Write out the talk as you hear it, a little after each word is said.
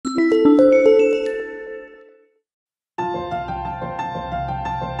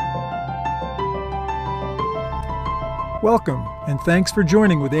Welcome, and thanks for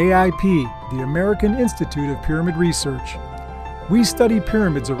joining with AIP, the American Institute of Pyramid Research. We study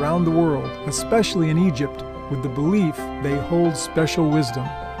pyramids around the world, especially in Egypt, with the belief they hold special wisdom.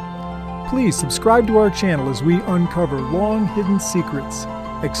 Please subscribe to our channel as we uncover long-hidden secrets,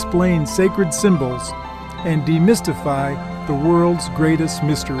 explain sacred symbols, and demystify the world's greatest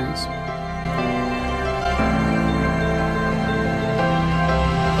mysteries.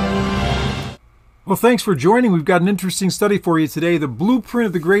 Well, thanks for joining. We've got an interesting study for you today, the blueprint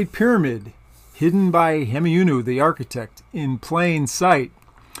of the Great Pyramid, hidden by Hemiunu, the architect, in plain sight.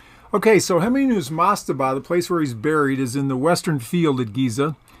 Okay, so Hemiunu's mastaba, the place where he's buried, is in the western field at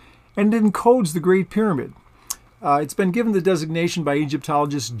Giza, and it encodes the Great Pyramid. It's been given the designation by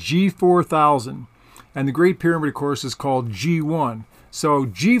Egyptologists G4000, and the Great Pyramid, of course, is called G1. So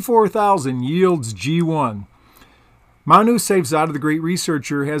G4000 yields G1. Manu Seifzadeh, the great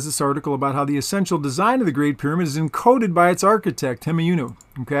researcher, has this article about how the essential design of the Great Pyramid is encoded by its architect, Hemiunu.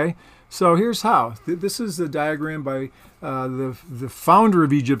 Okay, so here's how. This is a diagram by the founder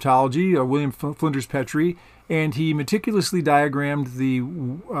of Egyptology, William Flinders Petrie, and he meticulously diagrammed the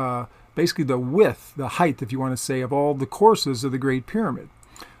basically the width, the height, if you want to say, of all the courses of the Great Pyramid.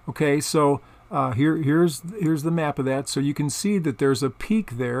 Okay, so here's the map of that. So you can see that there's a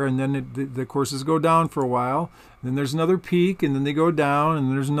peak there, and then the courses go down for a while. Then there's another peak, and then they go down, and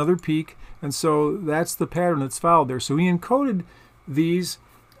then there's another peak. And so that's the pattern that's followed there. So he encoded these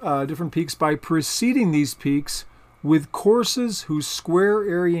different peaks by preceding these peaks with courses whose square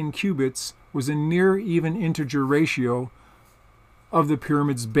area in cubits was a near even integer ratio of the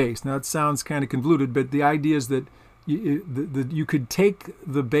pyramid's base. Now, it sounds kind of convoluted, but the idea is that you could take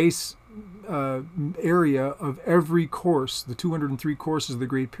the base area of every course, the 203 courses of the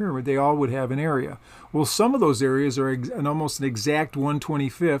Great Pyramid, they all would have an area. Well, some of those areas are almost an exact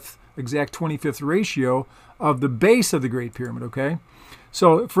 25th ratio of the base of the Great Pyramid, okay?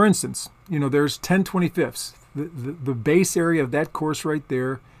 So, for instance, there's 10 25ths. The base area of that course right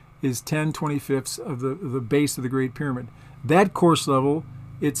there is 10 25ths of the base of the Great Pyramid. That course level,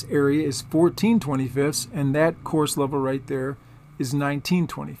 its area is 14 25ths, and that course level right there is 19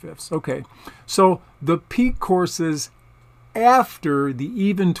 25ths. Okay, so the peak courses after the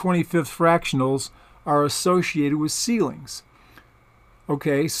even 25th fractionals are associated with ceilings.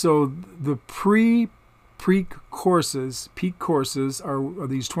 Okay, so the peak courses are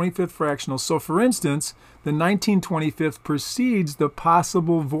these 25th fractionals. So for instance, the 19 25th precedes the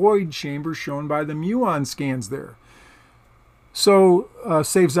possible void chamber shown by the muon scans there. So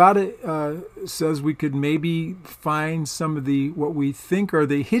Seifzadeh says we could maybe find some of what we think are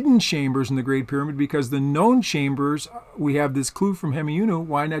the hidden chambers in the Great Pyramid, because the known chambers, we have this clue from Hemiunu,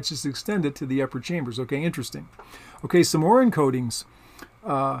 why not just extend it to the upper chambers? Okay, interesting. Okay, some more encodings.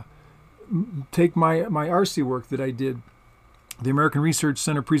 Take my RC work that I did, the American Research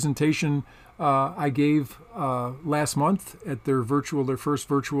Center presentation I gave last month at their first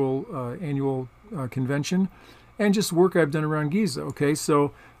virtual annual convention, and just work I've done around Giza. Okay,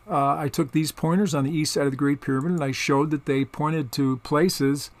 so I took these pointers on the east side of the Great Pyramid, and I showed that they pointed to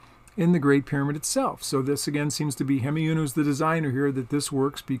places in the Great Pyramid itself. So this again seems to be Hemiunu's the designer here, that this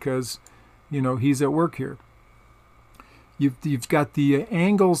works because he's at work here. You've got the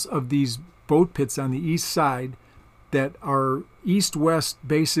angles of these boat pits on the east side that are east-west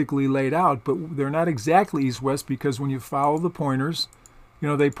basically laid out, but they're not exactly east-west, because when you follow the pointers,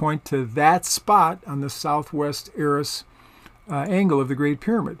 they point to that spot on the southwest Eris angle of the Great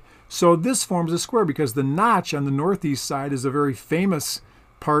Pyramid. So this forms a square because the notch on the northeast side is a very famous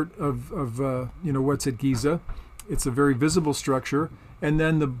part of what's at Giza. It's a very visible structure. And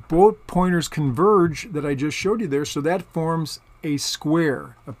then the both pointers converge that I just showed you there, so that forms a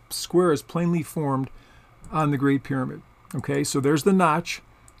square. A square is plainly formed on the Great Pyramid. Okay, so there's the notch,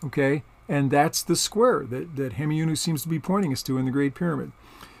 okay, and that's the square that Hemiunu seems to be pointing us to in the Great Pyramid.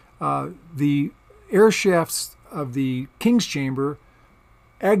 The air shafts of the King's Chamber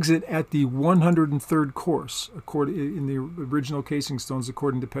exit at the 103rd course, in the original casing stones,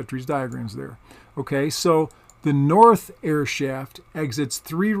 according to Petrie's diagrams there. Okay, so the north air shaft exits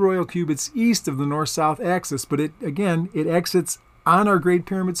 3 royal cubits east of the north-south axis, but it exits on our Great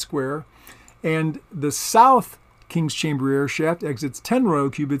Pyramid square, and the south King's Chamber air shaft exits 10 royal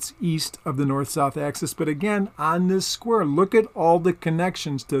cubits east of the north-south axis, but again on this square. Look at all the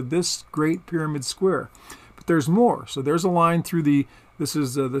connections to this Great Pyramid square. But there's more. So there's a line through this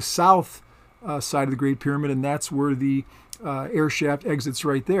is the south side of the Great Pyramid, and that's where the air shaft exits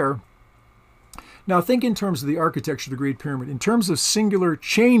right there. Now think in terms of the architecture of the Great Pyramid. In terms of singular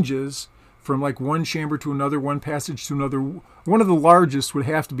changes from like one chamber to another, one passage to another, one of the largest would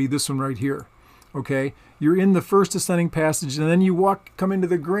have to be this one right here. Okay, you're in the first ascending passage, and then you come into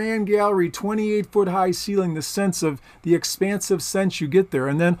the grand gallery, 28-foot high ceiling, the sense of the expansive sense you get there.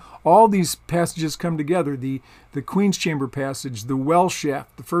 And then all these passages come together, the Queen's Chamber passage, the well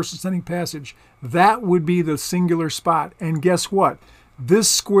shaft, the first ascending passage. That would be the singular spot. And guess what?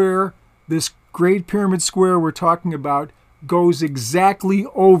 This square, this Great Pyramid Square we're talking about, goes exactly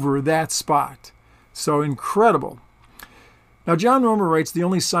over that spot. So incredible. Now, John Romer writes, the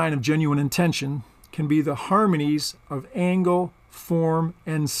only sign of genuine intention can be the harmonies of angle, form,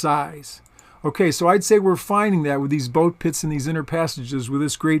 and size. Okay, so I'd say we're finding that with these boat pits and these inner passages with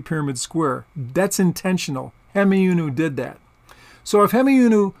this Great Pyramid Square. That's intentional. Hemiunu did that. So if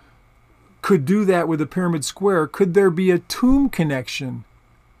Hemiunu could do that with the Pyramid Square, could there be a tomb connection?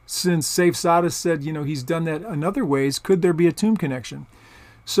 Since Saif Saada said, he's done that in other ways, could there be a tomb connection?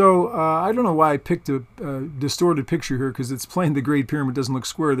 So I don't know why I picked a distorted picture here, because it's plain the Great Pyramid doesn't look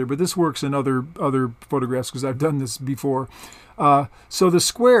square there, but this works in other photographs because I've done this before. So the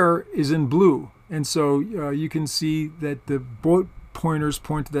square is in blue, and so you can see that the boat pointers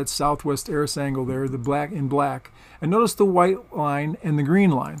point to that southwest eris angle there, the black in black. And notice the white line and the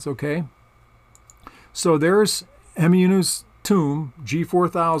green lines, okay? So there's Hemiunu's tomb,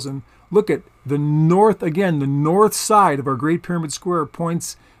 G4000. Look at the north, again, the north side of our Great Pyramid Square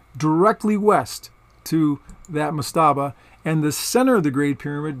points directly west to that mastaba, and the center of the Great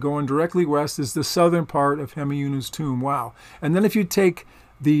Pyramid going directly west is the southern part of Hemiunu's tomb. Wow. And then if you take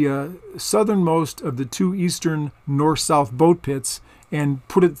the southernmost of the two eastern north-south boat pits and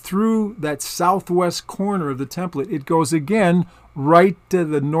put it through that southwest corner of the template, it goes again right to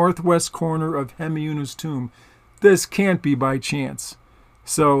the northwest corner of Hemiunu's tomb. This can't be by chance.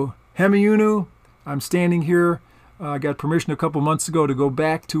 So Hemiunu, I'm standing here. I got permission a couple months ago to go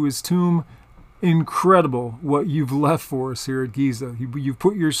back to his tomb. Incredible what you've left for us here at Giza. You've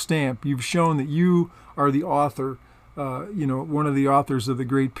put your stamp. You've shown that you are the author, one of the authors of the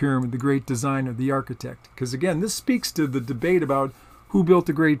Great Pyramid, the great designer, the architect. Because again, this speaks to the debate about who built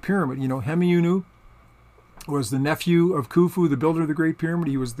the Great Pyramid. Hemiunu was the nephew of Khufu, the builder of the Great Pyramid.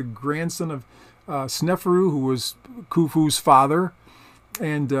 He was the grandson of Sneferu, who was Khufu's father.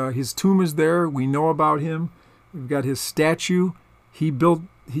 And his tomb is there. We know about him. We've got his statue.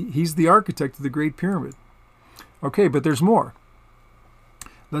 He's the architect of the Great Pyramid. Okay, but there's more.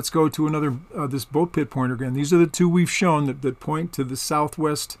 Let's go to another, this boat pit pointer again. These are the two we've shown that point to the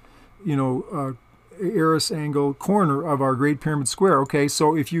southwest, eris angle corner of our Great Pyramid Square. Okay,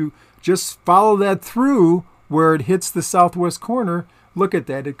 so if you just follow that through where it hits the southwest corner, look at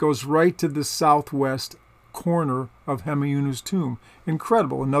that. It goes right to the southwest corner of Hemiunu's tomb.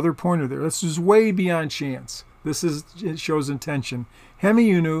 Incredible. Another pointer there. This is way beyond chance. It shows intention.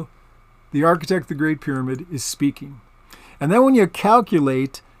 Hemiunu, the architect of the Great Pyramid, is speaking. And then when you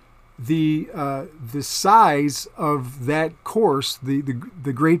calculate the size of that course, the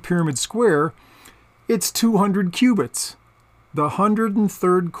Great Pyramid Square, it's 200 cubits. The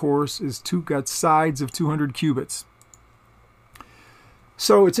 103rd course got sides of 200 cubits.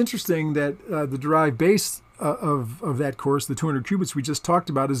 So it's interesting that the derived base of that course, the 200 cubits we just talked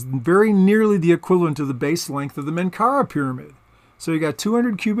about, is very nearly the equivalent to the base length of the Menkaure pyramid. So you got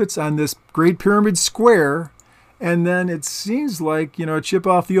 200 cubits on this Great Pyramid Square, and then it seems like, a chip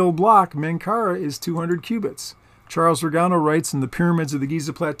off the old block, Menkaure is 200 cubits. Charles Regano writes in the Pyramids of the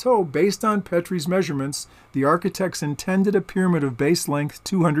Giza Plateau, based on Petrie's measurements, the architects intended a pyramid of base length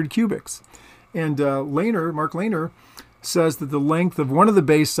 200 cubits. And Mark Lehner says that the length of one of the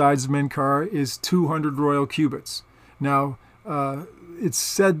base sides of Menkaure is 200 royal cubits. Now, it's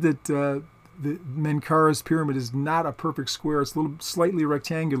said that the Menkaure's pyramid is not a perfect square. It's a little slightly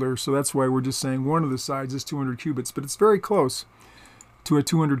rectangular, so that's why we're just saying one of the sides is 200 cubits, but it's very close to a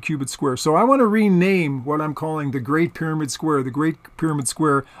 200 cubit square. So I want to rename what I'm calling the Great Pyramid Square. The Great Pyramid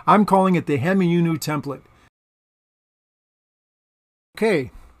Square, I'm calling it the Hemiunu template.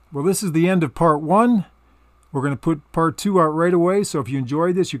 Okay, well, this is the end of part 1. We're going to put part 2 out right away, so if you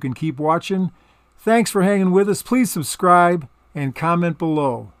enjoyed this, you can keep watching. Thanks for hanging with us. Please subscribe and comment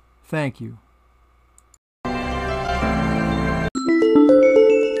below. Thank you.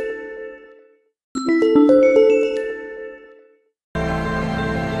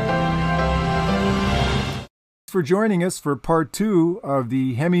 For joining us for part 2 of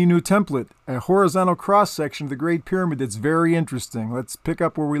the Hemiunu template, a horizontal cross-section of the Great Pyramid that's very interesting. Let's pick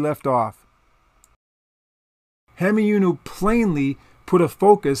up where we left off. Hemiunu plainly put a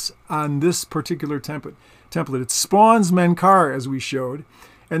focus on this particular template. It spawns Menkaure, as we showed,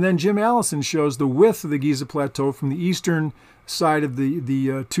 and then Jim Allison shows the width of the Giza Plateau from the eastern side of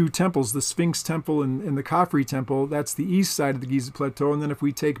the two temples, the Sphinx Temple and the Khafre Temple, that's the east side of the Giza Plateau. And then if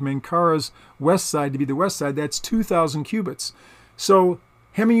we take Menkaura's west side to be the west side, that's 2,000 cubits. So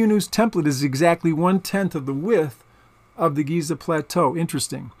Hemiunu's template is exactly 1/10 of the width of the Giza Plateau.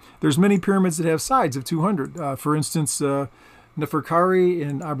 Interesting. There's many pyramids that have sides of 200. For instance, Neferkari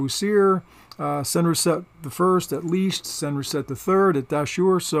in Abu Sir, Senusret I at least, Senusret III at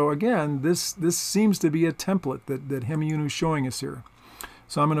Dashur. So again, this seems to be a template that Hemiunu is showing us here.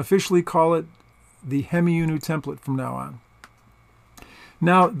 So I'm going to officially call it the Hemiunu template from now on.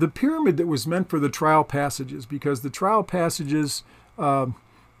 Now, the pyramid that was meant for the trial passages, because the trial passages, here's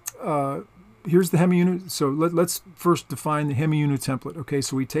the Hemiunu. So let's first define the Hemiunu template. Okay,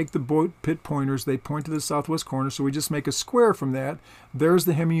 so we take the pit pointers, they point to the southwest corner, so we just make a square from that. There's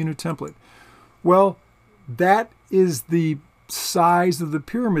the Hemiunu template. Well, that is the size of the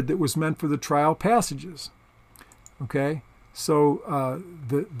pyramid that was meant for the trial passages. Okay, so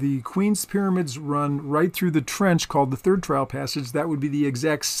the Queen's pyramids run right through the trench called the third trial passage. That would be the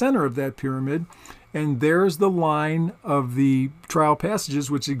exact center of that pyramid. And there's the line of the trial passages,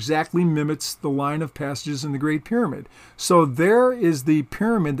 which exactly mimics the line of passages in the Great Pyramid. So there is the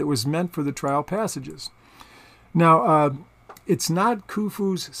pyramid that was meant for the trial passages. Now, it's not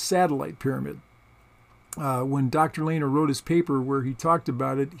Khufu's satellite pyramid. When Dr. Lehner wrote his paper where he talked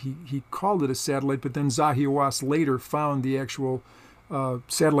about it, he called it a satellite, but then Zahi Hawass later found the actual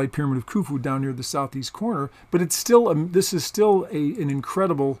satellite pyramid of Khufu down near the southeast corner. But it's still this is still an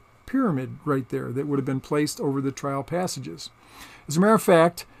incredible pyramid right there that would have been placed over the trial passages. As a matter of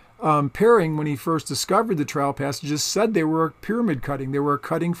fact, Paring, when he first discovered the trial passages, said they were a pyramid cutting. They were a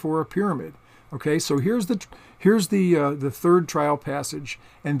cutting for a pyramid. Okay, so here's the third trial passage,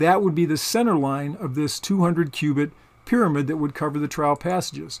 and that would be the center line of this 200-cubit pyramid that would cover the trial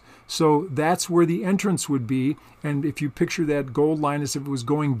passages. So that's where the entrance would be, and if you picture that gold line as if it was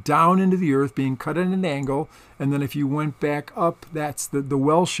going down into the earth, being cut at an angle, and then if you went back up, that's the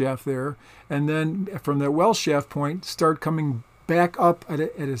well shaft there, and then from that well shaft point, start coming back up at a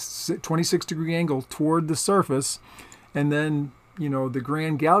 26-degree angle toward the surface, and then the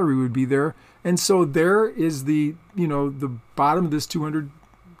Grand Gallery would be there. And so there is the bottom of this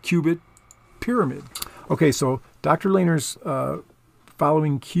 200-cubit pyramid. Okay, so Dr. Lehner's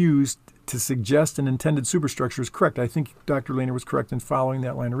following cues to suggest an intended superstructure is correct. I think Dr. Lehner was correct in following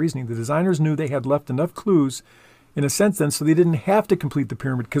that line of reasoning. The designers knew they had left enough clues, in a sense then, so they didn't have to complete the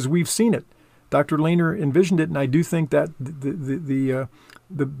pyramid, because we've seen it. Dr. Lehner envisioned it, and I do think that the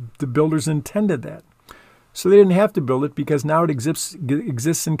builders intended that. So they didn't have to build it, because now it exists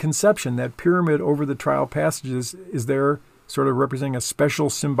in conception. That pyramid over the trial passages is there, sort of representing a special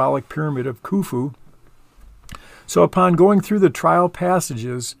symbolic pyramid of Khufu. So upon going through the trial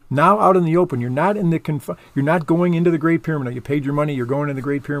passages, now out in the open, you're not going into the Great Pyramid. Now, you paid your money, you're going into the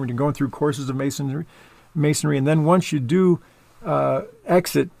Great Pyramid, you're going through courses of masonry, and then once you do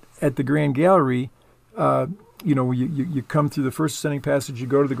exit at the Grand Gallery, you come through the first ascending passage, you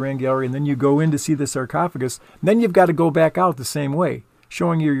go to the Grand Gallery, and then you go in to see the sarcophagus. And then you've got to go back out the same way,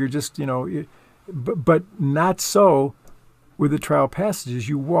 showing you're just, but not so with the trial passages.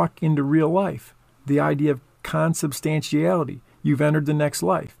 You walk into real life, the idea of consubstantiality. You've entered the next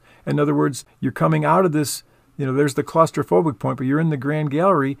life. In other words, you're coming out of this, there's the claustrophobic point, but you're in the Grand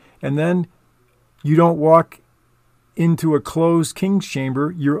Gallery, and then you don't walk into a closed king's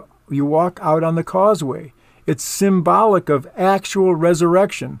chamber. You walk out on the causeway. It's symbolic of actual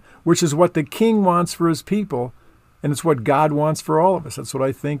resurrection, which is what the king wants for his people, and it's what God wants for all of us. That's what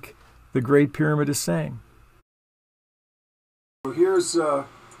I think the Great Pyramid is saying. So here's the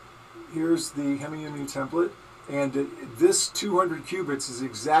Hemiunu template, and this 200 cubits is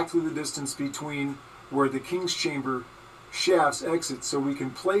exactly the distance between where the king's chamber shafts exit. So we can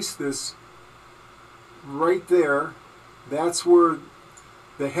place this right there. That's where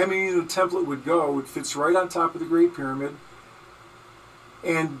the Hemiunu template would go. It fits right on top of the Great Pyramid.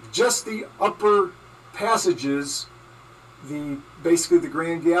 And just the upper passages, basically the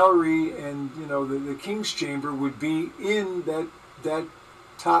Grand Gallery and the King's Chamber would be in that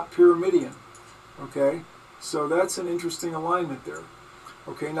top pyramidion. Okay, so that's an interesting alignment there.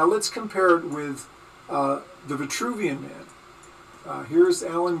 Okay, now let's compare it with the Vitruvian Man. Here's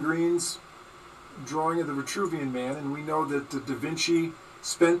Alan Green's drawing of the Vitruvian Man, and we know that Da Vinci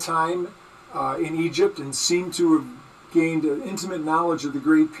spent time in Egypt and seemed to have gained intimate knowledge of the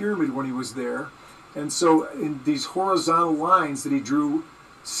Great Pyramid when he was there. And so in these horizontal lines that he drew,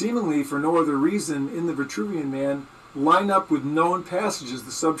 seemingly for no other reason, in the Vitruvian Man, line up with known passages,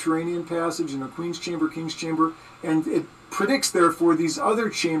 the subterranean passage and the Queen's Chamber, King's Chamber, and it predicts, therefore, these other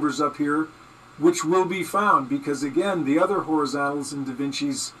chambers up here which will be found because, again, the other horizontals in Da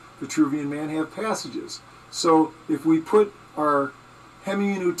Vinci's Vitruvian Man have passages. So if we put our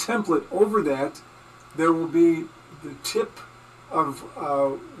Hemiunu template over that, there will be the tip of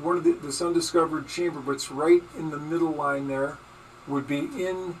one of this undiscovered chamber, but it's right in the middle line there, would be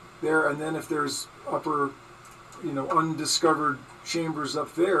in there, and then if there's upper, undiscovered chambers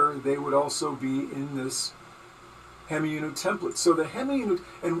up there, they would also be in this Hemiunu template. So the Hemiunu,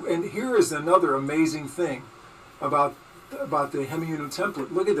 and here is another amazing thing about the Hemiunu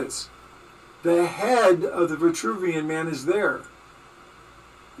template. Look at this. The head of the Vitruvian Man is there.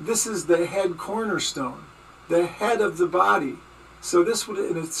 This is the head cornerstone, the head of the body. So this would,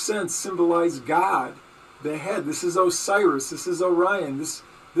 in a sense, symbolize God, the head. This is Osiris. This is Orion. This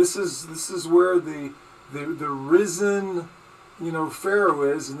is where the risen, Pharaoh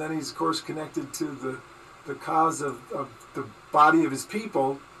is, and then he's of course connected to the cause of the body of his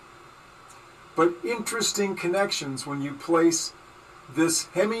people. But interesting connections when you place this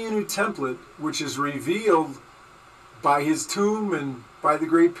Hemiunu template, which is revealed by his tomb and by the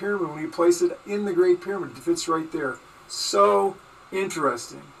Great Pyramid, when you place it in the Great Pyramid, it fits right there. So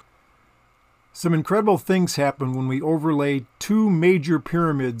interesting. Some incredible things happen when we overlay two major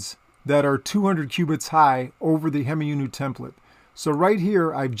pyramids that are 200 cubits high over the Hemiunu template. So right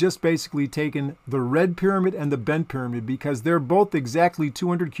here, I've just basically taken the red pyramid and the bent pyramid because they're both exactly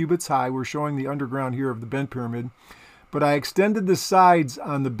 200 cubits high. We're showing the underground here of the bent pyramid. But I extended the sides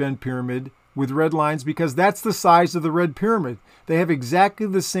on the bent pyramid with red lines because that's the size of the red pyramid. They have exactly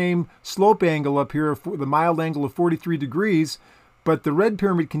the same slope angle up here, the mild angle of 43 degrees, but the red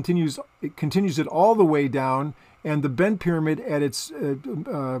pyramid continues it all the way down, and the bent pyramid at its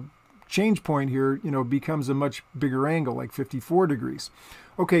change point here, becomes a much bigger angle, like 54 degrees.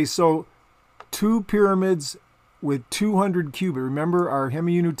 Okay, so two pyramids with 200 cubits. Remember, our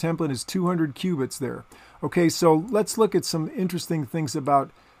Hemiunu template is 200 cubits there. Okay, so let's look at some interesting things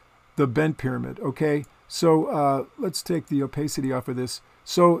about the bent pyramid. Okay, so let's take the opacity off of this.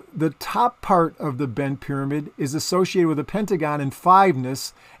 So the top part of the bent pyramid is associated with a pentagon and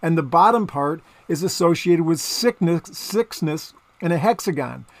fiveness, and the bottom part is associated with sixness and a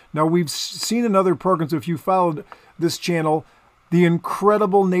hexagon. Now, we've seen in other programs, if you followed this channel, the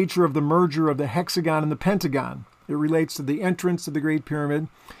incredible nature of the merger of the hexagon and the pentagon. It relates to the entrance of the Great Pyramid,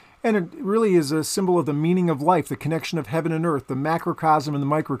 and it really is a symbol of the meaning of life, the connection of heaven and earth, the macrocosm and the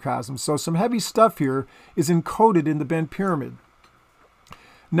microcosm. So some heavy stuff here is encoded in the bent pyramid.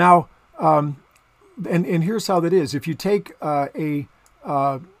 Now, and here's how that is. If you take a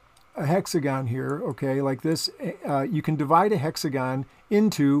hexagon here, okay, like this, you can divide a hexagon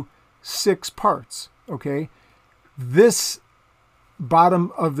into 6 parts, okay? This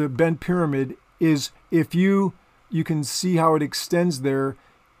bottom of the bent pyramid is, if you can see how it extends there,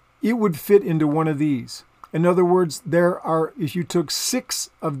 it would fit into one of these. In other words, if you took 6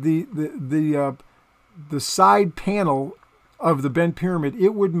 of the side panel of the bent pyramid,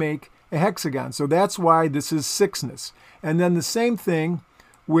 it would make a hexagon. So that's why this is sixness. And then the same thing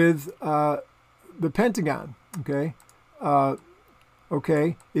with the pentagon, okay?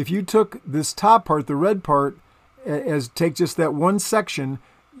 Okay, if you took this top part, the red part, take just that one section,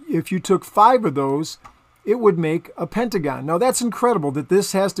 if you took 5 of those, it would make a pentagon. Now that's incredible that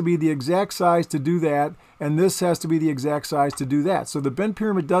this has to be the exact size to do that, and this has to be the exact size to do that. So the bent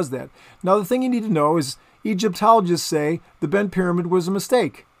pyramid does that. Now the thing you need to know is Egyptologists say the bent pyramid was a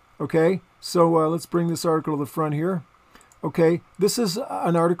mistake. Okay, so let's bring this article to the front here. Okay, this is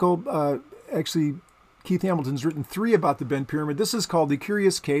an article, actually Keith Hamilton's written 3 about the bent pyramid. This is called The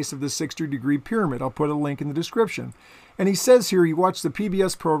Curious Case of the 60-Degree Pyramid. I'll put a link in the description. And he says here, he watched the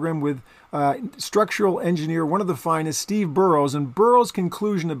PBS program with structural engineer, one of the finest, Steve Burrows, and Burrows'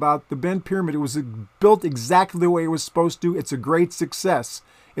 conclusion about the bent pyramid, it was built exactly the way it was supposed to. It's a great success.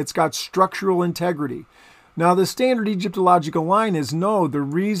 It's got structural integrity. Now, the standard Egyptological line is, no, the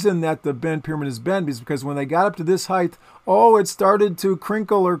reason that the bent pyramid is bent is because when they got up to this height, it started to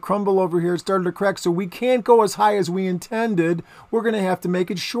crinkle or crumble over here. It started to crack, so we can't go as high as we intended. We're going to have to make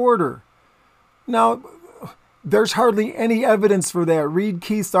it shorter. Now, there's hardly any evidence for that. Read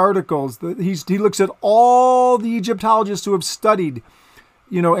Keith's articles. He looks at all the Egyptologists who have studied,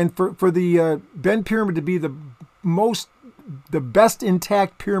 and for the bent pyramid to be the best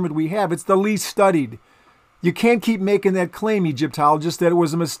intact pyramid we have, it's the least studied. You can't keep making that claim, Egyptologists, that it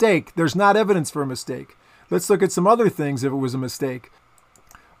was a mistake. There's not evidence for a mistake. Let's look at some other things if it was a mistake.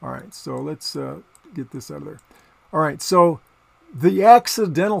 All right, so let's get this out of there. All right, so the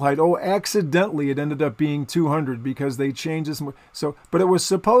accidental height, accidentally it ended up being 200 because they changed this. So, but it was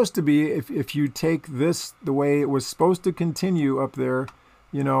supposed to be, if you take this the way it was supposed to continue up there,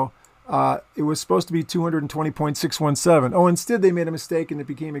 It was supposed to be 220.617. Oh, instead they made a mistake and it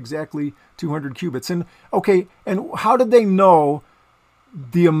became exactly 200 qubits. And okay, and how did they know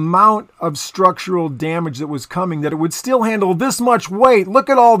the amount of structural damage that was coming, that it would still handle this much weight? Look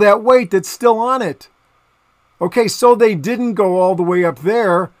at all that weight that's still on it. Okay, so they didn't go all the way up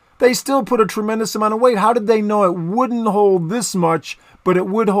there. They still put a tremendous amount of weight. How did they know it wouldn't hold this much, but it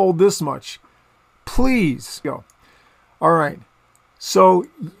would hold this much? Please go. All right. So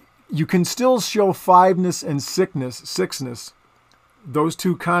you can still show fiveness and sixness, those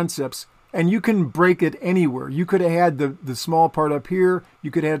two concepts, and you can break it anywhere. You could have had the small part up here.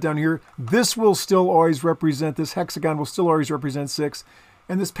 You could have it down here. This will still always represent, this hexagon will still always represent 6,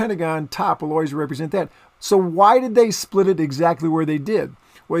 and this pentagon top will always represent that. So why did they split it exactly where they did?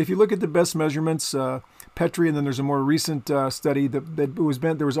 Well, if you look at the best measurements, Petri, and then there's a more recent study that was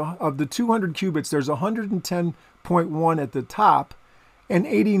bent. There was of the 200 qubits, there's 110.1 at the top and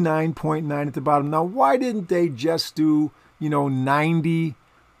 89.9 at the bottom. Now, why didn't they just do 90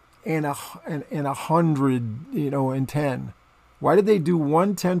 and 100 and 10? Why did they do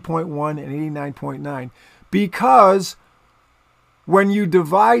 110.1 and 89.9? Because when you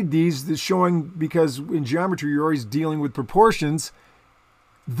divide these, because in geometry you're always dealing with proportions.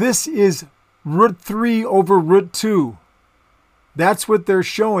 This is root 3 over root 2. That's what they're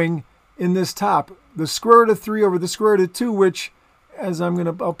showing in this top. The square root of 3 over the square root of 2, which, as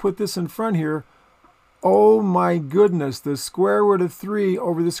I'll put this in front here. Oh my goodness, the square root of 3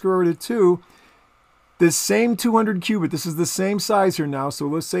 over the square root of 2. This same 200 qubit, this is the same size here now. So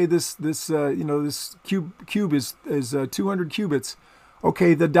let's say this cube is 200 qubits.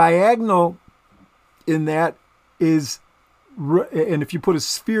 Okay, the diagonal in that is, and if you put a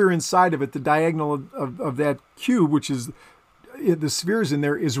sphere inside of it, the diagonal of that cube, which is the spheres in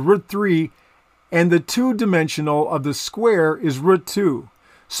there, is root 3, and the two-dimensional of the square is root 2.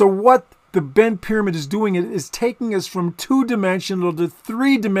 So what the bent pyramid is doing is taking us from two-dimensional to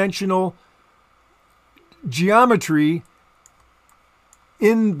three-dimensional geometry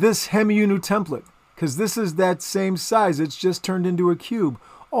in this Hemiunu template, because this is that same size. It's just turned into a cube.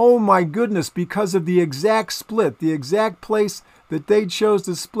 Oh my goodness, because of the exact split, the exact place that they chose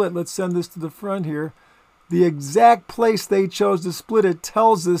to split. Let's send this to the front here. The exact place they chose to split it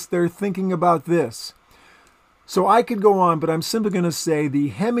tells us they're thinking about this. So I could go on, but I'm simply going to say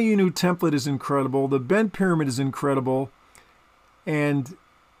the Hemiunu template is incredible. The bent pyramid is incredible. And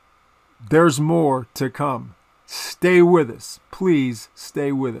there's more to come. Stay with us. Please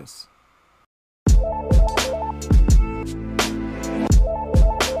stay with us.